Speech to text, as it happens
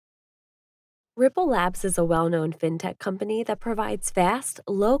Ripple Labs is a well-known fintech company that provides fast,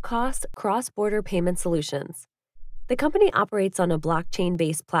 low-cost, cross-border payment solutions. The company operates on a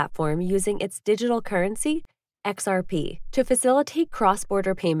blockchain-based platform using its digital currency, XRP, to facilitate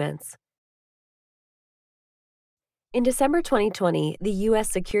cross-border payments. In December 2020, the U.S.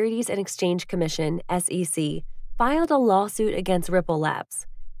 Securities and Exchange Commission, SEC, filed a lawsuit against Ripple Labs,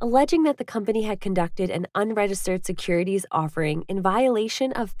 alleging that the company had conducted an unregistered securities offering in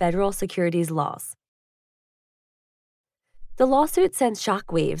violation of federal securities laws. The lawsuit sends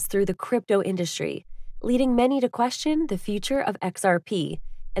shockwaves through the crypto industry, leading many to question the future of XRP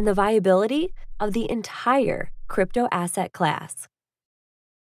and the viability of the entire crypto asset class.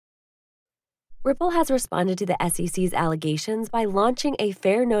 Ripple has responded to the SEC's allegations by launching a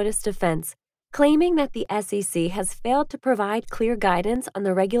fair notice defense, claiming that the SEC has failed to provide clear guidance on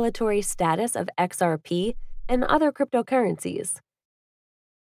the regulatory status of XRP and other cryptocurrencies.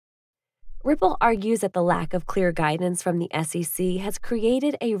 Ripple argues that the lack of clear guidance from the SEC has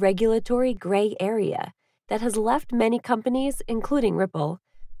created a regulatory gray area that has left many companies, including Ripple,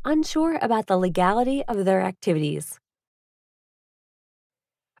 unsure about the legality of their activities.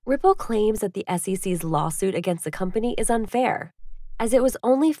 Ripple claims that the SEC's lawsuit against the company is unfair, as it was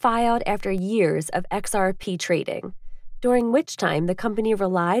only filed after years of XRP trading, during which time the company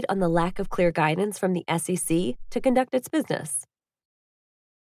relied on the lack of clear guidance from the SEC to conduct its business.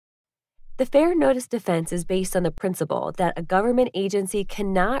 The fair notice defense is based on the principle that a government agency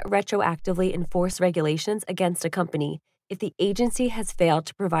cannot retroactively enforce regulations against a company if the agency has failed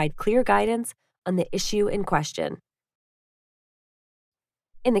to provide clear guidance on the issue in question.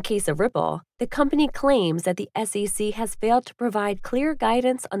 In the case of Ripple, the company claims that the SEC has failed to provide clear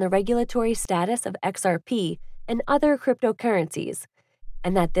guidance on the regulatory status of XRP and other cryptocurrencies,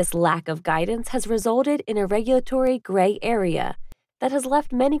 and that this lack of guidance has resulted in a regulatory gray area that has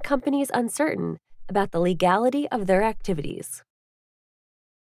left many companies uncertain about the legality of their activities.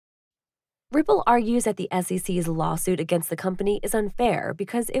 Ripple argues that the SEC's lawsuit against the company is unfair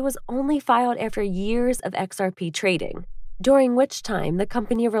because it was only filed after years of XRP trading, during which time the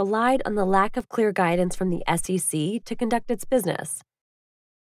company relied on the lack of clear guidance from the SEC to conduct its business.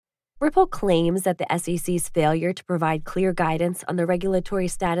 Ripple claims that the SEC's failure to provide clear guidance on the regulatory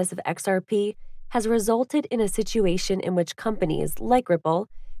status of XRP has resulted in a situation in which companies, like Ripple,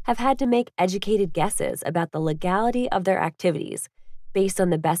 have had to make educated guesses about the legality of their activities based on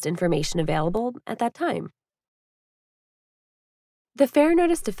the best information available at that time. The fair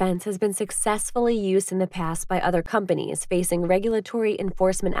notice defense has been successfully used in the past by other companies facing regulatory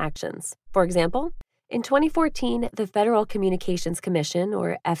enforcement actions. For example, in 2014, the Federal Communications Commission,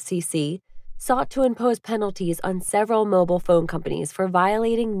 or FCC, sought to impose penalties on several mobile phone companies for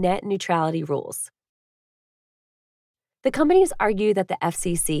violating net neutrality rules. The companies argued that the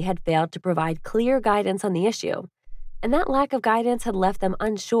FCC had failed to provide clear guidance on the issue, and that lack of guidance had left them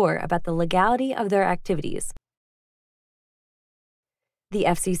unsure about the legality of their activities. The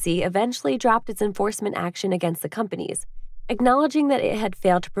FCC eventually dropped its enforcement action against the companies, acknowledging that it had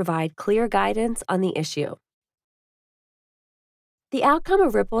failed to provide clear guidance on the issue. The outcome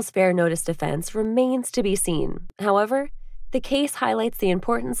of Ripple's fair notice defense remains to be seen. However, the case highlights the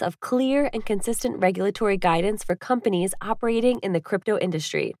importance of clear and consistent regulatory guidance for companies operating in the crypto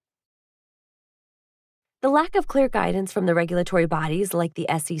industry. The lack of clear guidance from the regulatory bodies like the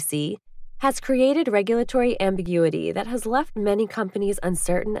SEC has created regulatory ambiguity that has left many companies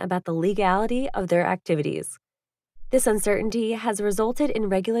uncertain about the legality of their activities. This uncertainty has resulted in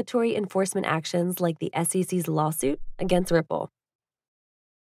regulatory enforcement actions like the SEC's lawsuit against Ripple.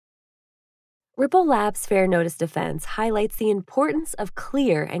 Ripple Labs' fair notice defense highlights the importance of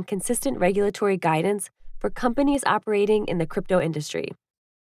clear and consistent regulatory guidance for companies operating in the crypto industry.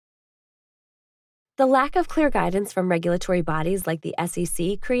 The lack of clear guidance from regulatory bodies like the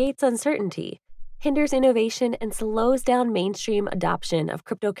SEC creates uncertainty, hinders innovation, and slows down mainstream adoption of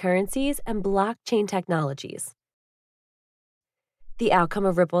cryptocurrencies and blockchain technologies. The outcome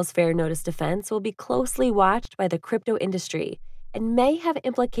of Ripple's fair notice defense will be closely watched by the crypto industry and may have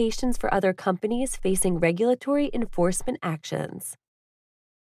implications for other companies facing regulatory enforcement actions.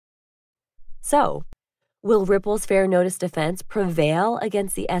 So, will Ripple's fair notice defense prevail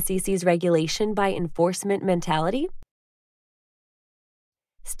against the SEC's regulation by enforcement mentality?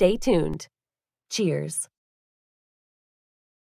 Stay tuned. Cheers.